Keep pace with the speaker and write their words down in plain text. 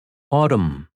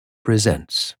Autumn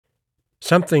presents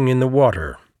Something in the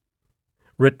Water,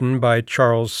 written by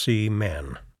Charles C.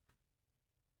 Mann.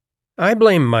 I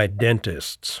blame my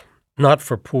dentists, not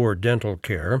for poor dental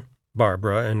care.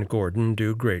 Barbara and Gordon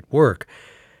do great work.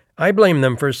 I blame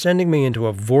them for sending me into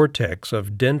a vortex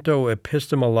of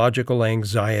dento-epistemological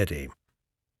anxiety.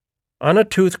 On a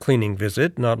tooth-cleaning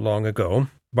visit not long ago,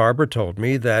 Barbara told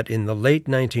me that in the late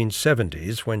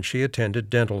 1970s, when she attended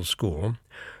dental school,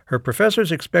 her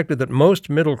professors expected that most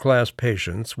middle-class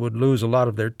patients would lose a lot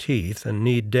of their teeth and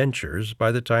need dentures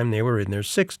by the time they were in their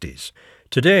 60s.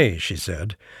 Today, she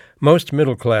said, most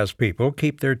middle-class people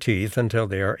keep their teeth until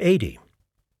they are 80.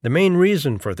 The main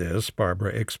reason for this,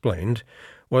 Barbara explained,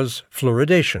 was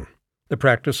fluoridation, the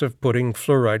practice of putting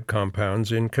fluoride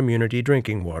compounds in community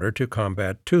drinking water to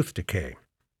combat tooth decay.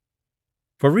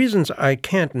 For reasons I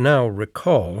can't now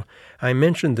recall, I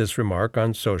mentioned this remark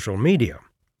on social media.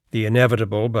 The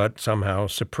inevitable but somehow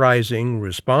surprising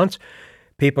response: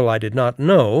 people I did not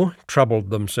know troubled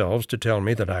themselves to tell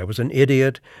me that I was an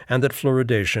idiot and that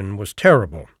fluoridation was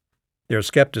terrible. Their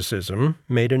skepticism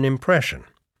made an impression.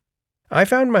 I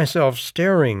found myself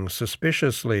staring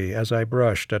suspiciously as I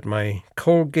brushed at my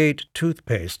Colgate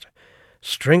toothpaste.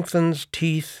 Strengthens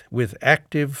teeth with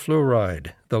active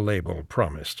fluoride, the label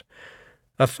promised.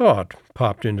 A thought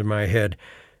popped into my head.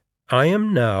 I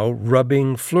am now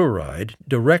rubbing fluoride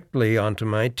directly onto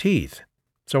my teeth.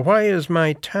 So why is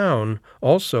my town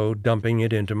also dumping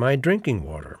it into my drinking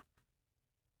water?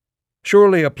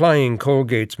 Surely applying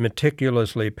Colgate's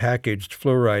meticulously packaged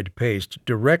fluoride paste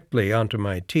directly onto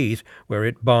my teeth, where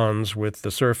it bonds with the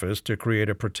surface to create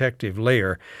a protective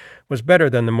layer, was better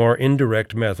than the more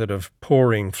indirect method of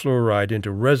pouring fluoride into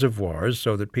reservoirs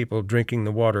so that people drinking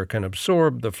the water can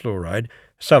absorb the fluoride,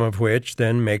 some of which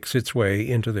then makes its way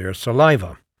into their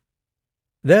saliva.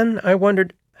 Then I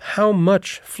wondered how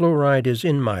much fluoride is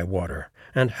in my water,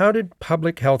 and how did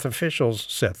public health officials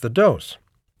set the dose?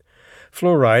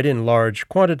 Fluoride in large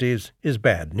quantities is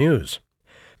bad news.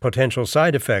 Potential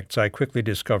side effects I quickly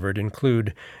discovered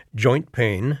include joint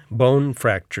pain, bone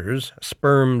fractures,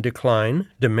 sperm decline,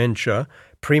 dementia,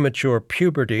 premature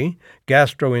puberty,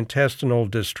 gastrointestinal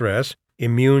distress,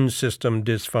 immune system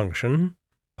dysfunction,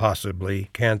 possibly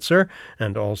cancer,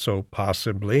 and also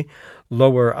possibly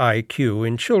lower IQ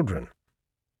in children.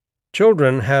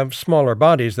 Children have smaller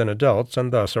bodies than adults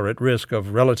and thus are at risk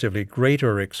of relatively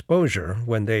greater exposure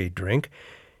when they drink.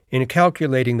 In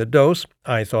calculating the dose,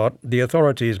 I thought the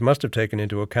authorities must have taken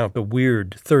into account the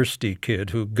weird, thirsty kid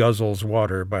who guzzles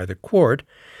water by the quart.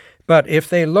 But if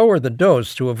they lower the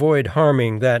dose to avoid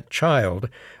harming that child,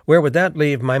 where would that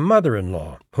leave my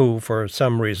mother-in-law, who for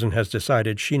some reason has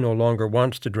decided she no longer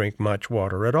wants to drink much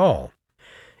water at all?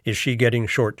 Is she getting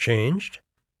shortchanged?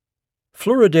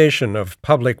 Fluoridation of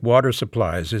public water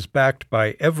supplies is backed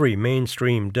by every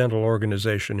mainstream dental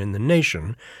organization in the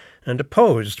nation and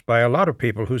opposed by a lot of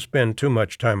people who spend too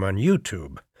much time on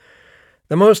YouTube.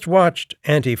 The most watched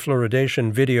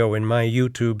anti-fluoridation video in my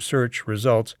YouTube search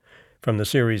results, from the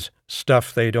series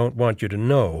Stuff They Don't Want You to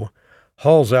Know,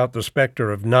 hauls out the specter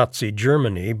of Nazi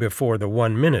Germany before the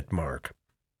 1-minute mark.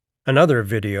 Another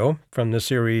video, from the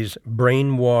series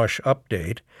Brainwash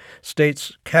Update,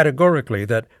 states categorically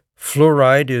that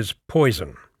fluoride is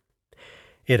poison.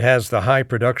 It has the high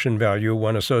production value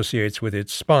one associates with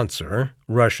its sponsor,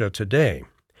 Russia Today.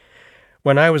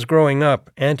 When I was growing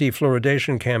up,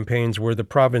 anti-fluoridation campaigns were the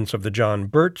province of the John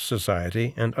Birch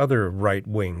Society and other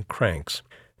right-wing cranks.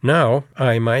 Now,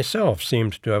 I myself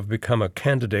seemed to have become a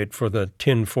candidate for the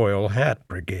tinfoil hat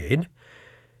brigade.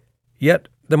 Yet,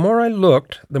 the more I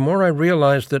looked, the more I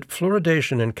realized that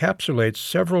fluoridation encapsulates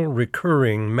several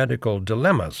recurring medical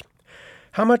dilemmas.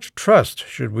 How much trust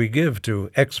should we give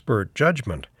to expert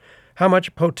judgment? How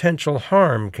much potential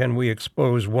harm can we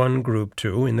expose one group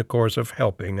to in the course of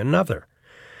helping another?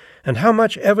 And how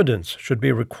much evidence should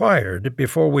be required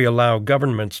before we allow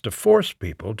governments to force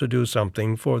people to do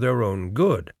something for their own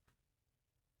good?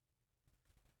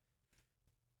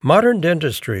 Modern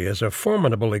dentistry is a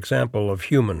formidable example of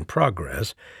human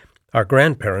progress. Our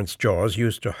grandparents' jaws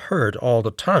used to hurt all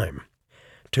the time.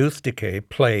 Tooth decay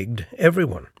plagued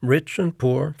everyone, rich and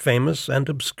poor, famous and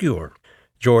obscure.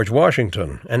 George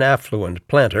Washington, an affluent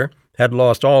planter, had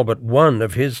lost all but one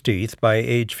of his teeth by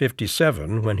age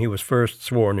 57 when he was first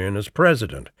sworn in as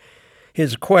president.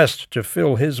 His quest to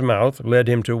fill his mouth led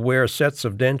him to wear sets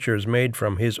of dentures made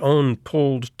from his own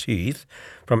pulled teeth,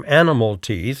 from animal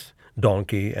teeth,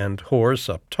 donkey and horse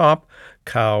up top,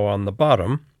 cow on the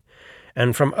bottom,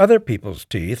 and from other people's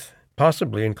teeth,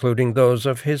 possibly including those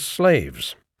of his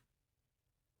slaves.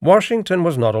 Washington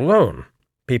was not alone.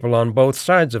 People on both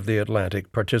sides of the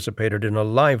Atlantic participated in a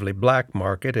lively black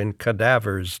market in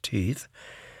cadavers' teeth.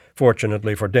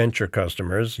 Fortunately for denture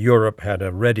customers, Europe had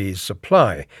a ready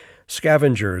supply.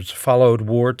 Scavengers followed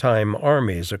wartime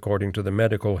armies, according to the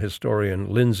medical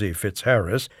historian Lindsay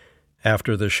Fitzharris.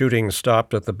 After the shooting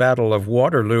stopped at the Battle of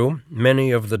Waterloo,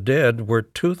 many of the dead were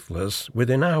toothless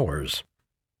within hours.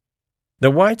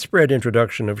 The widespread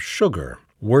introduction of sugar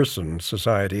worsened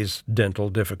society's dental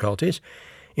difficulties.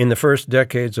 In the first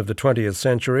decades of the 20th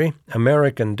century,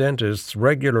 American dentists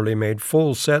regularly made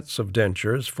full sets of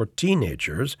dentures for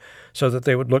teenagers so that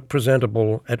they would look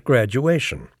presentable at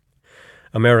graduation.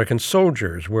 American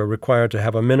soldiers were required to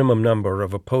have a minimum number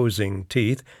of opposing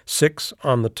teeth, 6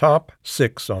 on the top,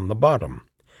 6 on the bottom.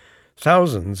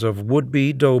 Thousands of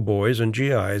would-be doughboys and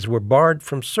GIs were barred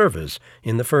from service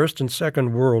in the First and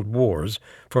Second World Wars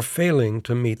for failing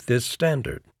to meet this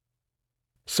standard.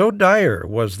 So dire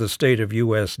was the state of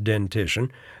U.S.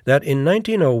 dentition that in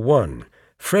 1901,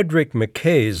 Frederick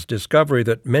Mackay's discovery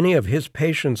that many of his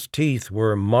patients' teeth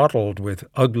were mottled with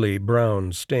ugly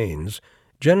brown stains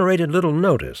generated little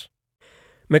notice.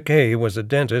 Mackay was a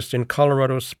dentist in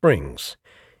Colorado Springs.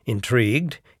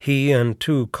 Intrigued, he and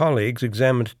 2 colleagues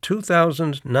examined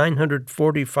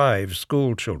 2,945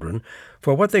 school children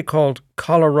for what they called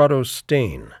Colorado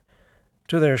stain.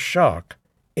 To their shock,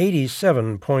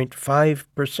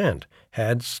 87.5%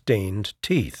 had stained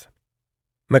teeth.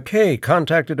 Mackay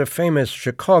contacted a famous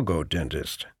Chicago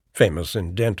dentist, famous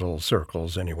in dental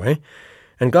circles anyway,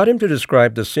 and got him to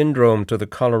describe the syndrome to the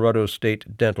Colorado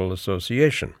State Dental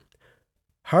Association.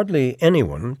 Hardly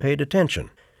anyone paid attention.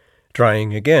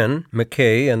 Trying again,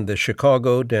 Mackay and the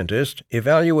Chicago dentist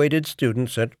evaluated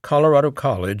students at Colorado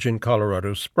College in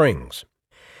Colorado Springs.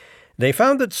 They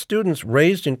found that students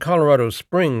raised in Colorado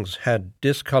Springs had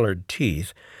discolored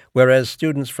teeth, whereas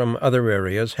students from other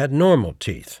areas had normal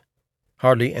teeth.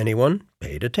 Hardly anyone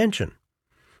paid attention.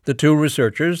 The 2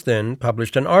 researchers then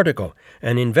published an article,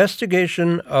 An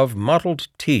Investigation of Mottled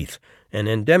Teeth, an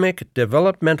endemic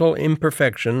developmental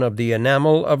imperfection of the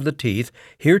enamel of the teeth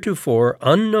heretofore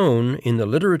unknown in the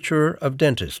literature of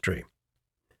dentistry.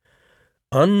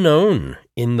 Unknown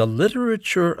in the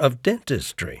literature of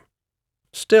dentistry.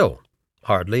 Still,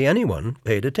 hardly anyone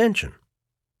paid attention.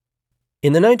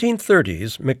 In the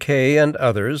 1930s, Mackay and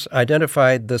others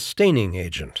identified the staining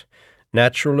agent,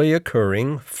 naturally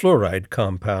occurring fluoride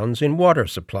compounds in water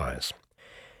supplies.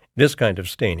 This kind of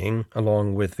staining,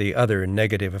 along with the other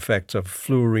negative effects of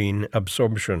fluorine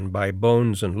absorption by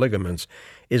bones and ligaments,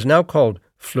 is now called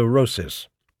fluorosis.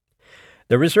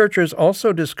 The researchers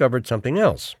also discovered something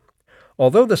else.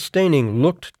 Although the staining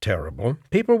looked terrible,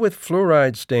 people with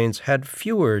fluoride stains had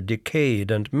fewer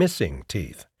decayed and missing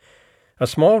teeth. A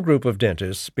small group of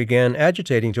dentists began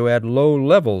agitating to add low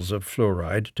levels of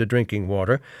fluoride to drinking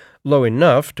water, low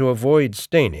enough to avoid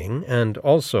staining and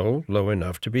also low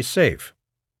enough to be safe.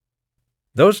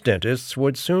 Those dentists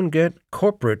would soon get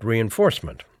corporate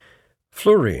reinforcement.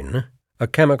 Fluorine, a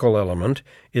chemical element,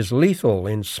 is lethal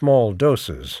in small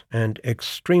doses and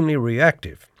extremely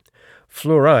reactive.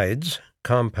 Fluorides,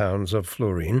 compounds of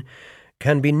fluorine,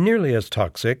 can be nearly as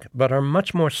toxic but are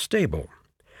much more stable.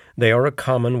 They are a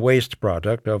common waste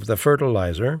product of the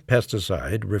fertilizer,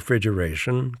 pesticide,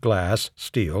 refrigeration, glass,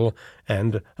 steel,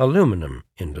 and aluminum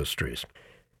industries.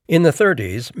 In the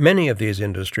 30s, many of these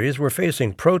industries were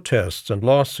facing protests and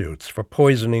lawsuits for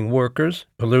poisoning workers,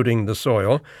 polluting the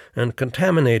soil, and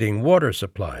contaminating water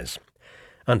supplies.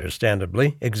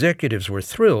 Understandably, executives were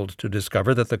thrilled to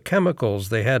discover that the chemicals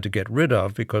they had to get rid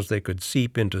of because they could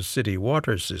seep into city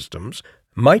water systems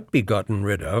might be gotten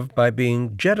rid of by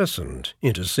being jettisoned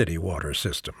into city water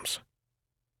systems.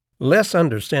 Less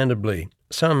understandably,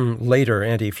 some later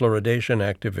anti-fluoridation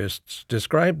activists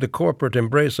described the corporate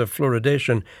embrace of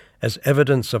fluoridation as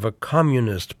evidence of a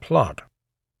communist plot.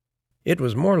 It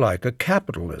was more like a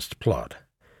capitalist plot.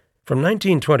 From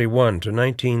 1921 to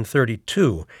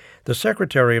 1932, the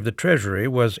Secretary of the Treasury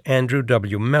was Andrew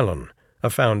W. Mellon, a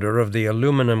founder of the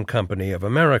Aluminum Company of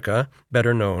America,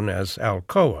 better known as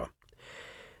Alcoa.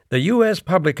 The U.S.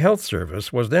 Public Health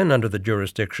Service was then under the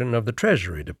jurisdiction of the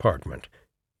Treasury Department.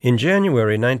 In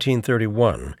January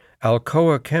 1931,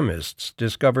 Alcoa chemists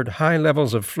discovered high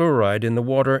levels of fluoride in the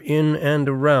water in and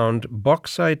around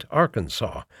Bauxite,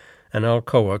 Arkansas, an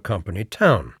Alcoa company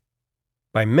town.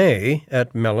 By May,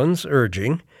 at Mellon's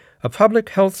urging, a public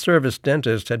health service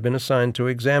dentist had been assigned to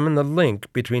examine the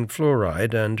link between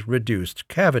fluoride and reduced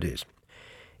cavities.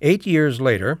 8 years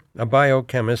later, a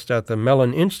biochemist at the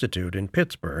Mellon Institute in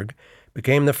Pittsburgh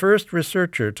became the first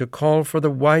researcher to call for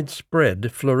the widespread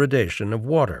fluoridation of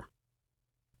water.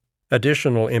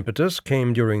 Additional impetus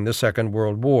came during the Second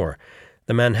World War.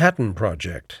 The Manhattan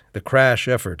Project, the crash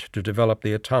effort to develop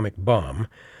the atomic bomb,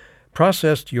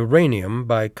 processed uranium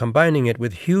by combining it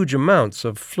with huge amounts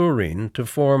of fluorine to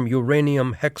form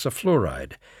uranium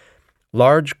hexafluoride.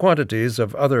 Large quantities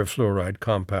of other fluoride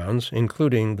compounds,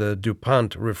 including the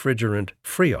DuPont refrigerant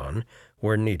Freon,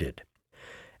 were needed.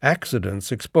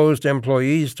 Accidents exposed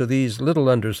employees to these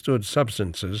little-understood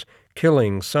substances,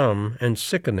 killing some and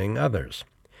sickening others.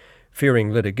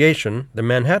 Fearing litigation, the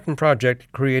Manhattan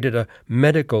Project created a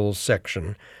medical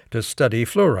section to study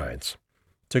fluorides.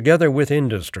 Together with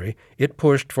industry, it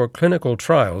pushed for clinical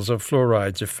trials of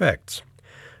fluoride's effects.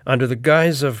 Under the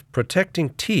guise of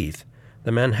protecting teeth,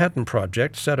 the Manhattan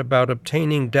Project set about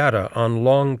obtaining data on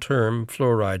long-term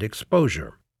fluoride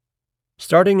exposure.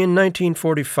 Starting in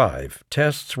 1945,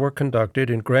 tests were conducted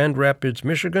in Grand Rapids,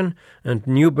 Michigan, and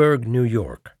Newburgh, New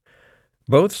York.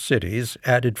 Both cities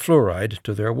added fluoride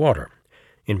to their water.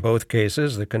 In both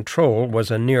cases, the control was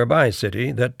a nearby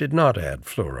city that did not add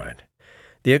fluoride.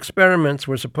 The experiments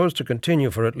were supposed to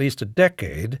continue for at least a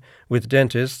decade, with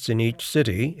dentists in each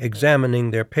city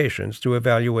examining their patients to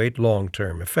evaluate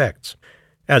long-term effects.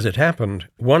 As it happened,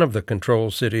 one of the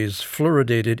control cities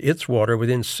fluoridated its water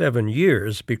within 7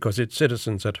 years because its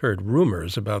citizens had heard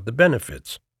rumors about the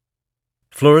benefits.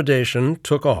 Fluoridation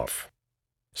took off.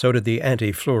 So did the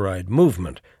anti-fluoride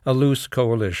movement, a loose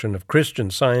coalition of Christian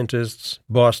Scientists,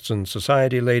 Boston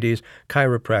Society ladies,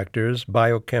 chiropractors,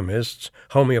 biochemists,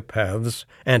 homeopaths,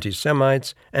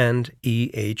 anti-Semites, and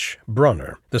E.H.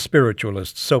 Brunner, the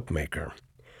spiritualist soapmaker.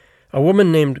 A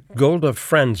woman named Golda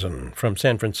Franzen from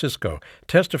San Francisco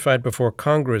testified before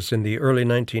Congress in the early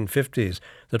 1950s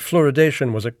that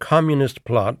fluoridation was a communist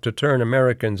plot to turn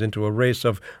Americans into a race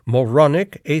of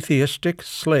moronic, atheistic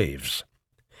slaves.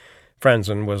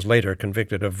 Franzen was later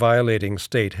convicted of violating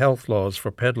state health laws for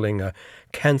peddling a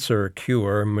cancer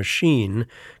cure machine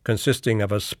consisting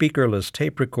of a speakerless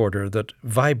tape recorder that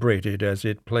vibrated as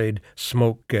it played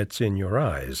Smoke Gets in Your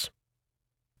Eyes.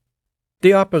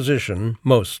 The opposition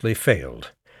mostly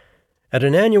failed. At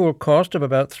an annual cost of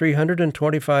about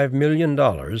 $325 million,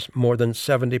 more than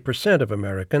 70% of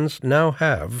Americans now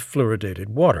have fluoridated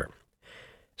water.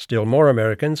 Still more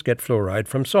Americans get fluoride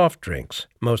from soft drinks,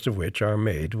 most of which are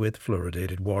made with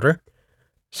fluoridated water.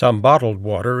 Some bottled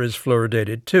water is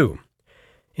fluoridated too.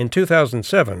 In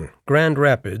 2007, Grand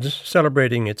Rapids,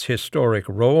 celebrating its historic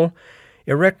role,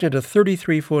 erected a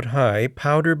 33-foot-high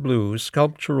powder blue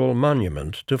sculptural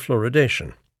monument to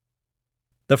fluoridation.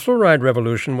 The fluoride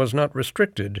revolution was not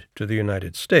restricted to the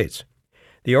United States.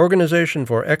 The Organization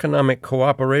for Economic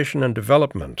Cooperation and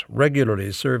Development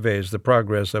regularly surveys the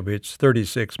progress of its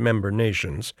 36 member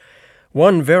nations.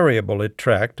 One variable it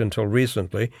tracked until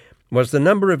recently was the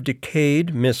number of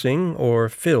decayed, missing, or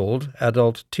filled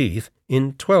adult teeth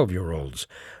in 12-year-olds,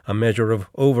 a measure of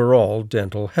overall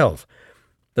dental health.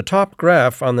 The top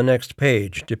graph on the next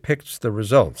page depicts the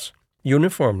results,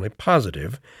 uniformly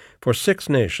positive, for 6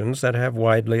 nations that have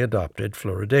widely adopted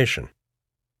fluoridation.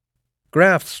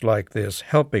 Graphs like this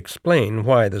help explain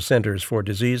why the Centers for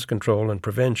Disease Control and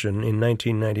Prevention in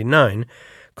 1999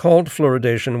 called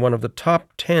fluoridation one of the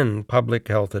top 10 public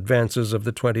health advances of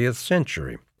the 20th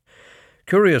century.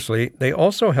 Curiously, they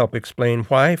also help explain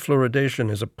why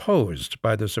fluoridation is opposed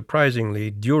by the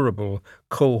surprisingly durable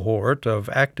cohort of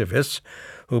activists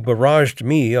who barraged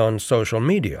me on social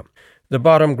media. The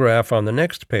bottom graph on the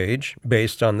next page,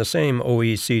 based on the same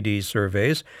OECD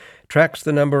surveys, tracks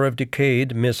the number of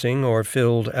decayed, missing, or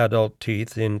filled adult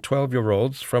teeth in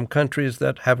 12-year-olds from countries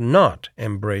that have not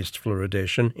embraced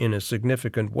fluoridation in a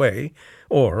significant way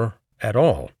or at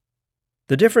all.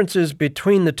 The differences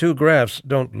between the two graphs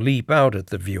don't leap out at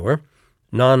the viewer.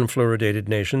 Non-fluoridated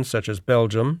nations such as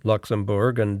Belgium,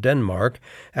 Luxembourg, and Denmark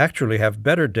actually have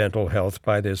better dental health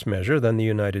by this measure than the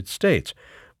United States,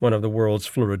 one of the world's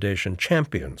fluoridation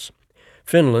champions.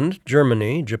 Finland,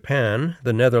 Germany, Japan,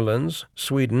 the Netherlands,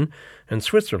 Sweden, and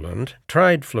Switzerland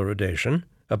tried fluoridation,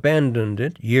 abandoned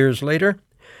it years later,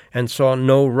 and saw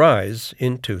no rise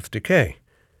in tooth decay.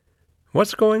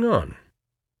 What's going on?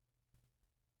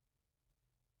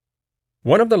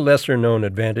 One of the lesser-known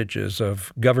advantages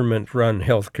of government-run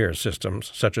healthcare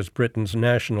systems, such as Britain's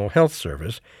National Health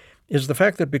Service, is the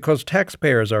fact that because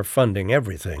taxpayers are funding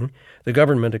everything, the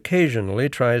government occasionally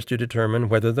tries to determine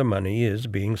whether the money is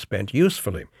being spent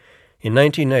usefully. In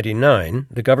 1999,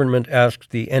 the government asked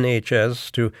the NHS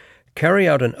to carry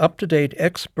out an up-to-date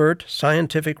expert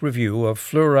scientific review of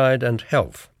fluoride and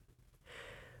health.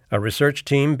 A research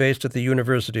team based at the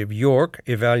University of York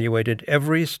evaluated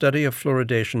every study of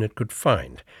fluoridation it could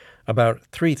find, about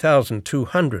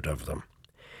 3,200 of them.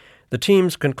 The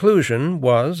team's conclusion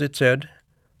was, it said,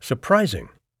 surprising.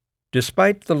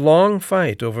 Despite the long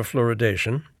fight over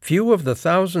fluoridation, few of the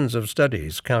thousands of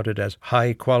studies counted as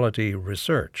high-quality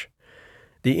research.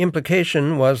 The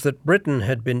implication was that Britain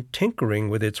had been tinkering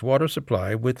with its water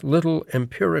supply with little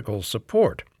empirical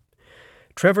support.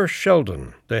 Trevor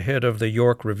Sheldon, the head of the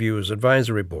York Review's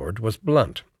advisory board, was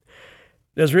blunt.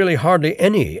 "There's really hardly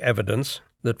any evidence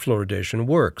that fluoridation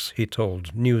works," he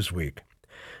told Newsweek.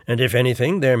 "And if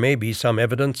anything, there may be some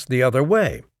evidence the other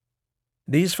way."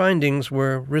 These findings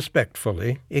were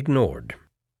respectfully ignored.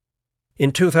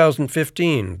 In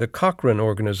 2015, the Cochrane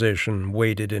Organization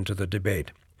waded into the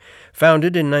debate.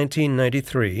 Founded in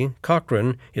 1993,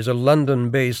 Cochrane is a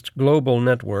London-based global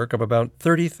network of about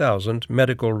 30,000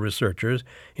 medical researchers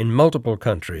in multiple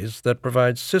countries that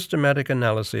provides systematic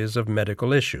analyses of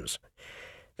medical issues.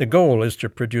 The goal is to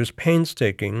produce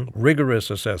painstaking, rigorous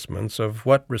assessments of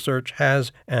what research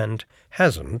has and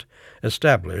hasn't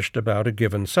established about a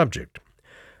given subject.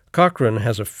 Cochrane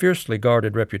has a fiercely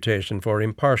guarded reputation for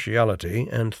impartiality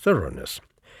and thoroughness.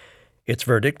 Its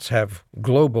verdicts have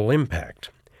global impact,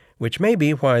 which may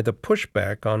be why the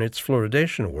pushback on its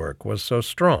fluoridation work was so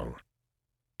strong.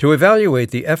 To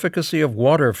evaluate the efficacy of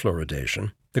water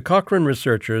fluoridation, the Cochrane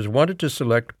researchers wanted to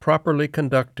select properly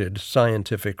conducted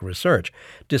scientific research,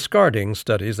 discarding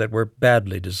studies that were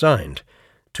badly designed,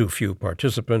 too few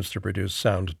participants to produce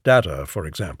sound data, for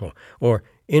example, or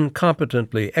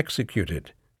incompetently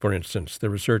executed. For instance, the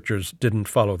researchers didn't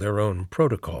follow their own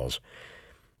protocols.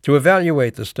 To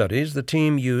evaluate the studies, the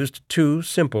team used two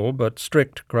simple but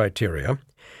strict criteria.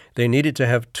 They needed to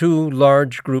have two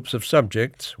large groups of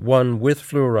subjects, one with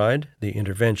fluoride, the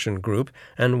intervention group,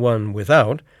 and one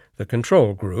without, the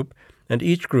control group, and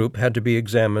each group had to be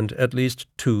examined at least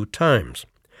 2 times.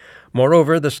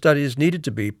 Moreover, the studies needed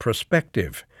to be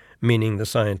prospective, meaning the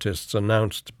scientists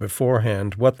announced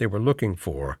beforehand what they were looking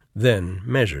for, then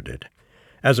measured it,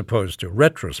 as opposed to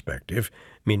retrospective,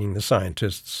 meaning the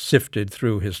scientists sifted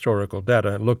through historical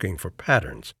data looking for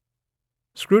patterns.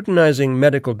 Scrutinizing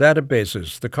medical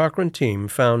databases, the Cochrane team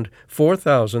found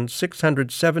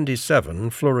 4,677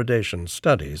 fluoridation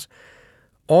studies.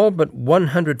 All but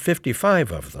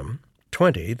 155 of them,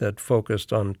 20 that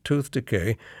focused on tooth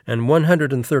decay and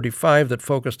 135 that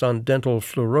focused on dental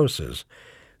fluorosis,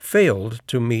 failed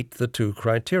to meet the 2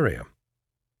 criteria.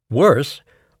 Worse,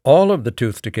 all of the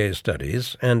tooth decay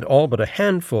studies and all but a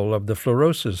handful of the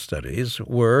fluorosis studies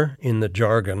were, in the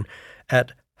jargon,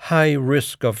 at high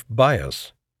risk of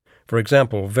bias. For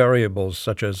example, variables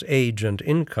such as age and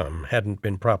income hadn't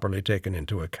been properly taken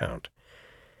into account.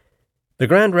 The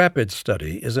Grand Rapids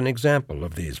study is an example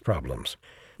of these problems.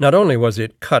 Not only was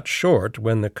it cut short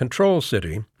when the control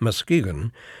city,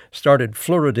 Muskegon, started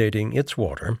fluoridating its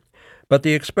water, but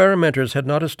the experimenters had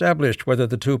not established whether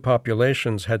the 2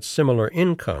 populations had similar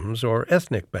incomes or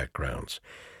ethnic backgrounds.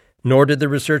 Nor did the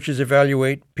researchers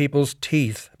evaluate people's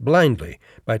teeth blindly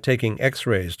by taking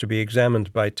X-rays to be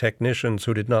examined by technicians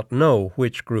who did not know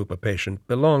which group a patient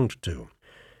belonged to.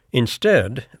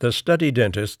 Instead, the study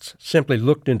dentists simply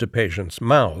looked into patients'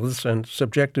 mouths and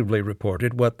subjectively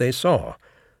reported what they saw,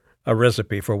 a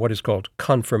recipe for what is called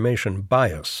confirmation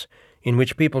bias, in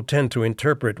which people tend to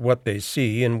interpret what they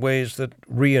see in ways that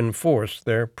reinforce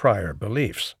their prior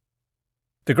beliefs.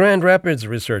 The Grand Rapids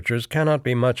researchers cannot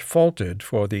be much faulted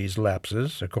for these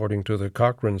lapses, according to the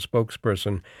Cochrane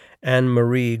spokesperson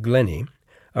Anne-Marie Glennie,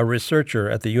 a researcher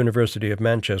at the University of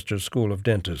Manchester School of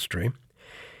Dentistry.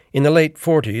 In the late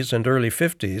 40s and early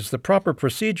 50s, the proper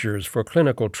procedures for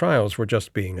clinical trials were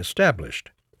just being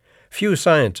established. Few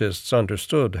scientists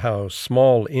understood how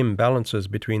small imbalances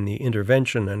between the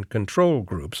intervention and control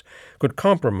groups could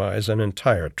compromise an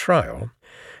entire trial,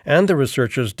 and the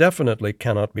researchers definitely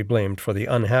cannot be blamed for the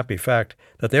unhappy fact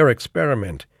that their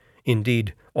experiment,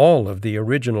 indeed all of the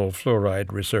original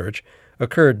fluoride research,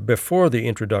 occurred before the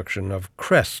introduction of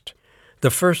Crest,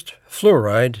 the first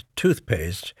fluoride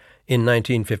toothpaste, in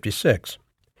 1956.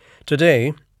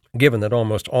 Today, given that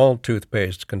almost all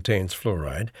toothpaste contains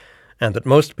fluoride, and that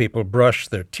most people brush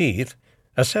their teeth,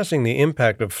 assessing the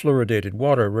impact of fluoridated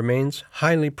water remains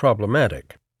highly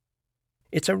problematic.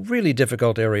 "It's a really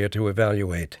difficult area to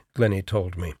evaluate," Glennie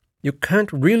told me. "You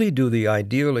can't really do the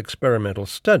ideal experimental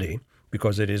study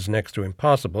because it is next to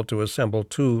impossible to assemble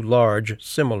 2 large,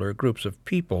 similar groups of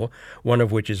people, one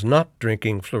of which is not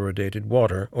drinking fluoridated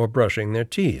water or brushing their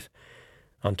teeth.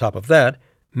 On top of that,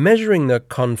 measuring the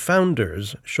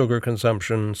confounders, sugar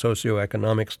consumption,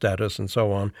 socioeconomic status, and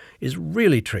so on, is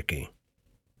really tricky."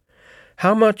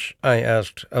 How much, I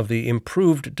asked, of the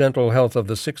improved dental health of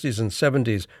the 60s and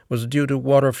 70s was due to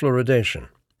water fluoridation?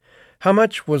 How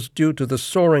much was due to the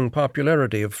soaring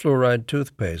popularity of fluoride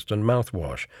toothpaste and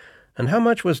mouthwash? and how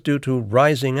much was due to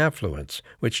rising affluence,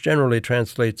 which generally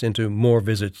translates into more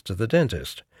visits to the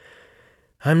dentist?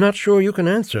 I'm not sure you can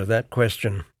answer that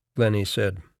question, Glennie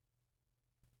said.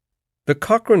 The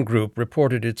Cochrane Group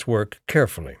reported its work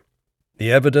carefully.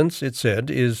 The evidence, it said,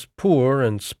 is poor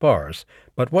and sparse,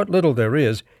 but what little there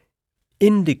is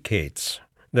indicates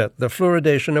that the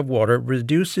fluoridation of water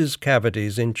reduces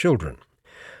cavities in children.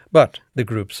 But, the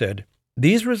group said,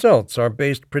 these results are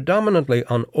based predominantly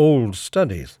on old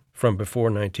studies from before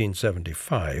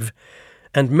 1975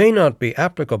 and may not be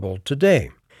applicable today.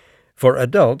 For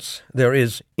adults, there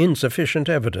is insufficient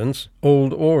evidence,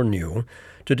 old or new,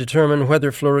 to determine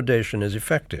whether fluoridation is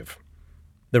effective.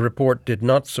 The report did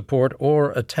not support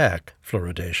or attack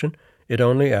fluoridation. It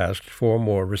only asked for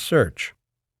more research.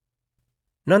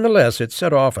 Nonetheless, it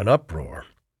set off an uproar.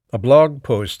 A blog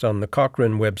post on the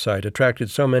Cochrane website attracted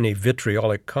so many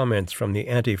vitriolic comments from the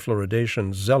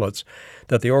anti-fluoridation zealots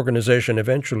that the organization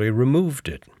eventually removed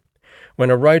it. When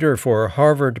a writer for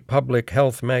Harvard Public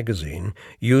Health magazine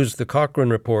used the Cochrane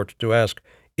report to ask,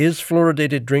 "Is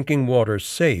fluoridated drinking water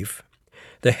safe?"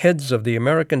 the heads of the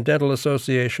American Dental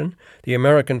Association, the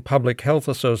American Public Health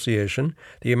Association,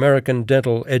 the American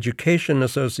Dental Education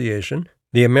Association,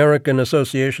 the American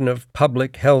Association of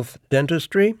Public Health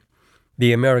Dentistry,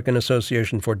 the American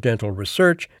Association for Dental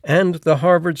Research, and the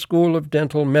Harvard School of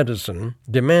Dental Medicine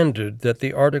demanded that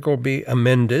the article be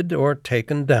amended or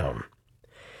taken down.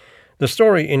 The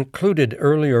story included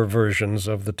earlier versions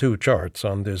of the two charts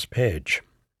on this page.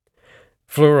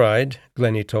 Fluoride,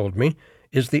 Glennie told me,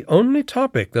 is the only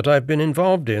topic that I've been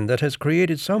involved in that has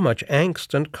created so much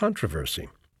angst and controversy.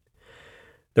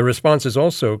 The responses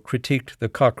also critiqued the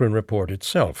Cochrane report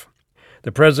itself.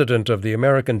 The president of the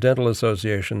American Dental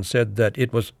Association said that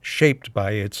it was shaped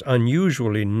by its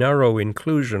unusually narrow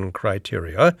inclusion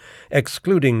criteria,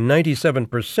 excluding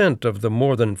 97% of the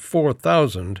more than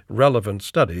 4,000 relevant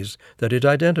studies that it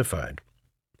identified.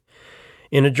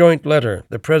 In a joint letter,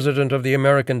 the president of the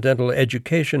American Dental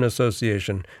Education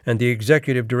Association and the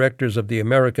executive directors of the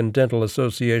American Dental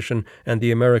Association and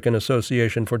the American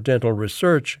Association for Dental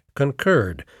Research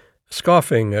concurred,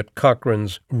 scoffing at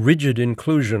Cochrane's rigid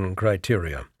inclusion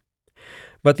criteria.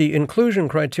 But the inclusion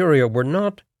criteria were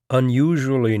not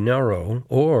unusually narrow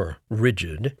or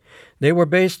rigid. They were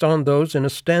based on those in a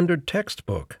standard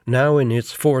textbook, now in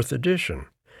its 4th edition.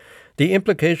 The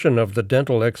implication of the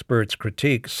dental experts'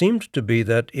 critique seemed to be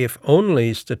that if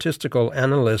only statistical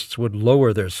analysts would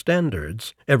lower their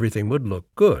standards, everything would look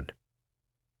good.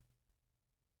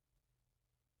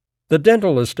 The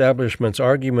dental establishment's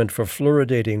argument for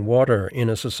fluoridating water in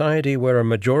a society where a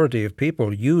majority of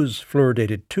people use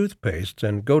fluoridated toothpaste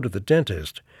and go to the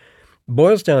dentist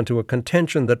boils down to a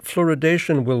contention that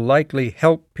fluoridation will likely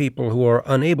help people who are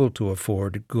unable to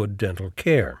afford good dental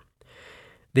care.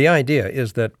 The idea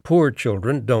is that poor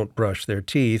children don't brush their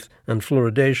teeth, and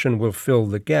fluoridation will fill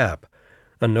the gap,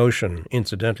 a notion,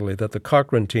 incidentally, that the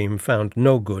Cochrane team found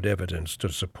no good evidence to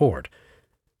support.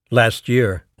 Last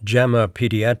year, JAMA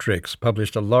Pediatrics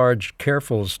published a large,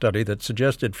 careful study that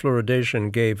suggested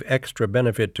fluoridation gave extra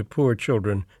benefit to poor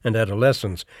children and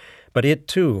adolescents, but it,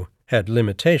 too, had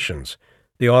limitations.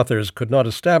 The authors could not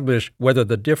establish whether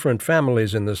the different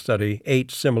families in the study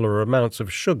ate similar amounts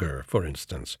of sugar, for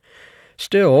instance.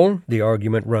 Still, the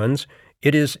argument runs,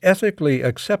 it is ethically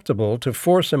acceptable to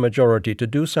force a majority to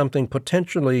do something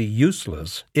potentially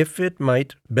useless if it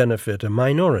might benefit a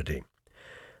minority.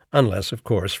 Unless, of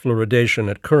course, fluoridation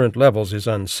at current levels is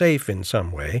unsafe in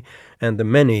some way, and the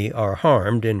many are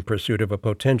harmed in pursuit of a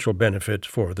potential benefit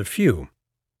for the few.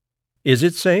 Is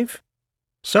it safe?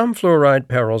 Some fluoride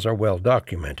perils are well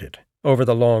documented. Over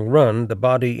the long run, the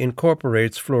body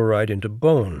incorporates fluoride into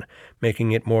bone,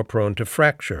 making it more prone to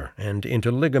fracture, and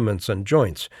into ligaments and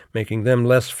joints, making them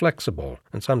less flexible,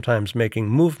 and sometimes making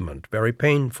movement very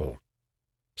painful.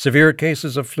 Severe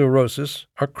cases of fluorosis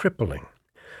are crippling.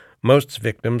 Most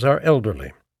victims are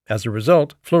elderly. As a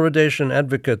result, fluoridation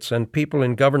advocates and people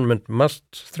in government must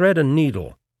thread a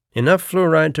needle. Enough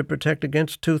fluoride to protect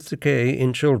against tooth decay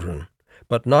in children,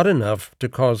 but not enough to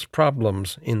cause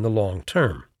problems in the long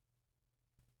term.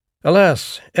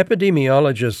 Alas,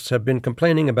 epidemiologists have been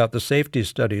complaining about the safety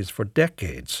studies for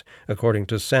decades, according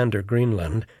to Sander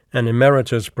Greenland, an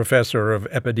emeritus professor of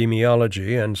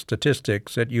epidemiology and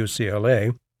statistics at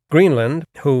UCLA. Greenland,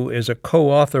 who is a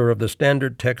co-author of the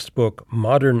standard textbook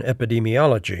Modern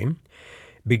Epidemiology,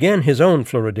 began his own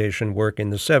fluoridation work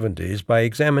in the 70s by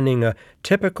examining a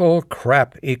typical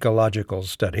crap ecological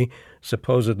study,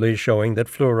 supposedly showing that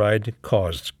fluoride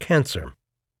caused cancer.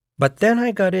 But then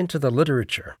I got into the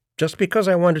literature, just because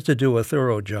I wanted to do a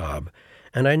thorough job,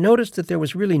 and I noticed that there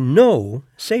was really no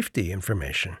safety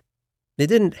information. They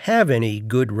didn't have any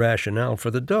good rationale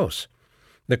for the dose.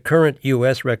 The current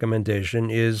U.S. recommendation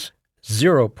is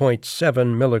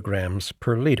 0.7 milligrams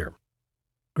per liter.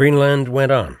 Greenland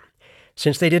went on.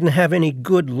 Since they didn't have any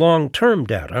good long-term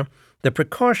data, the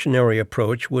precautionary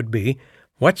approach would be,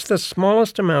 what's the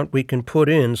smallest amount we can put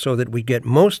in so that we get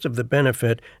most of the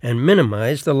benefit and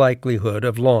minimize the likelihood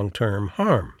of long-term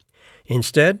harm?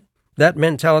 Instead, that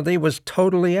mentality was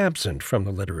totally absent from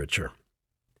the literature.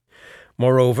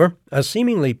 Moreover, a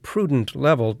seemingly prudent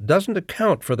level doesn't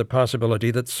account for the possibility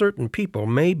that certain people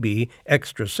may be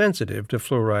extra sensitive to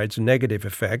fluoride's negative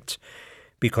effects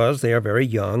because they are very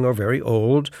young or very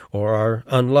old or are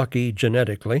unlucky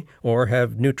genetically or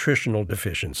have nutritional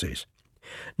deficiencies.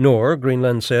 Nor,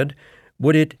 Greenland said,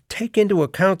 would it take into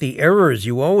account the errors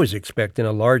you always expect in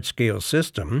a large-scale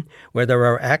system where there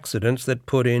are accidents that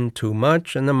put in too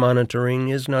much and the monitoring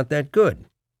is not that good.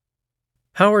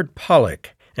 Howard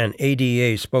Pollack, an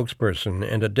ADA spokesperson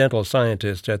and a dental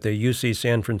scientist at the UC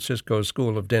San Francisco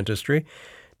School of Dentistry,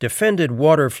 defended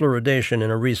water fluoridation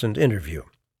in a recent interview.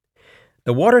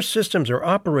 The water systems are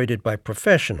operated by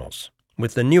professionals.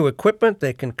 With the new equipment,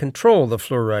 they can control the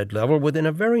fluoride level within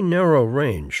a very narrow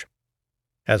range.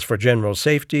 As for general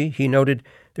safety, he noted,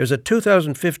 there's a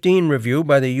 2015 review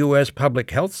by the U.S.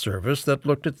 Public Health Service that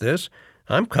looked at this.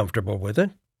 I'm comfortable with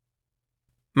it.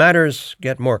 Matters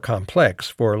get more complex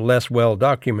for less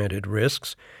well-documented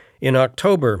risks. In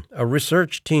October, a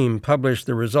research team published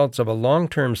the results of a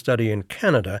long-term study in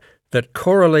Canada that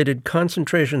correlated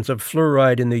concentrations of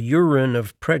fluoride in the urine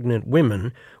of pregnant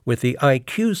women with the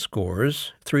IQ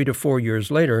scores 3 to 4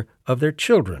 years later of their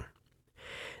children.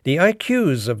 The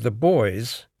IQs of the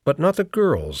boys, but not the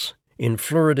girls, in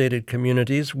fluoridated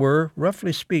communities were,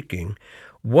 roughly speaking,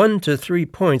 1 to 3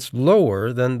 points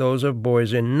lower than those of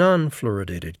boys in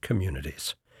non-fluoridated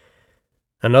communities.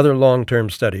 Another long-term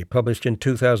study published in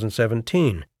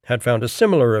 2017 had found a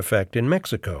similar effect in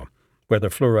Mexico, where the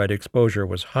fluoride exposure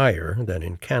was higher than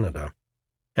in Canada.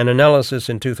 An analysis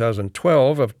in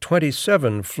 2012 of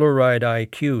 27 fluoride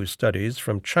IQ studies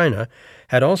from China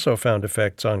had also found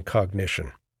effects on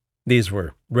cognition. These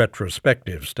were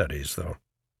retrospective studies, though.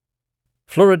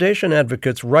 Fluoridation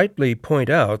advocates rightly point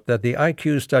out that the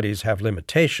IQ studies have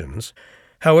limitations.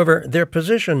 However, their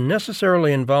position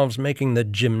necessarily involves making the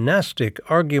gymnastic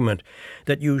argument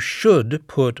that you should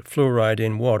put fluoride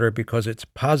in water because its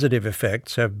positive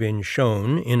effects have been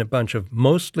shown in a bunch of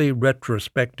mostly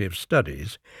retrospective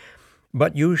studies,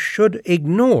 but you should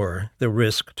ignore the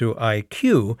risk to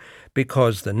IQ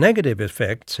because the negative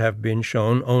effects have been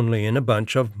shown only in a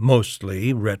bunch of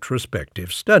mostly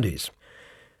retrospective studies.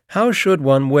 How should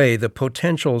one weigh the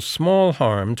potential small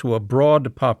harm to a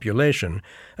broad population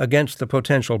against the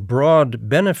potential broad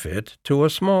benefit to a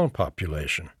small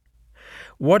population?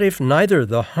 What if neither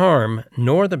the harm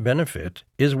nor the benefit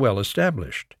is well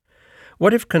established?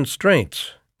 What if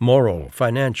constraints, moral,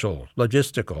 financial,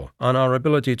 logistical, on our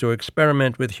ability to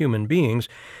experiment with human beings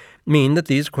mean that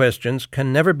these questions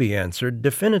can never be answered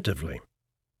definitively?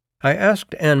 I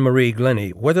asked Anne-Marie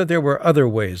Glennie whether there were other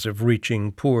ways of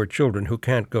reaching poor children who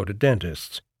can't go to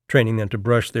dentists, training them to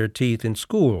brush their teeth in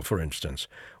school, for instance,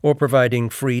 or providing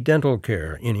free dental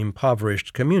care in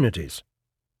impoverished communities.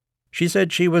 She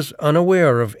said she was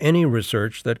unaware of any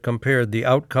research that compared the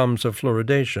outcomes of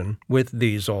fluoridation with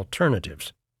these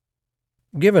alternatives.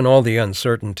 Given all the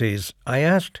uncertainties, I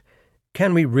asked,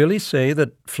 can we really say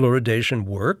that fluoridation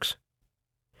works?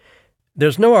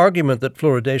 There's no argument that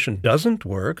fluoridation doesn't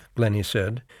work, Glennie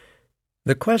said.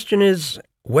 The question is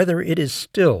whether it is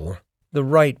still the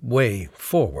right way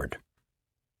forward.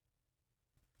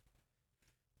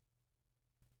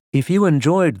 If you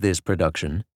enjoyed this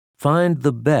production, find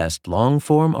the best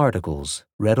long-form articles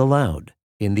read aloud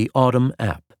in the Autumn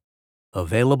app,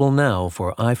 available now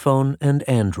for iPhone and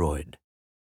Android.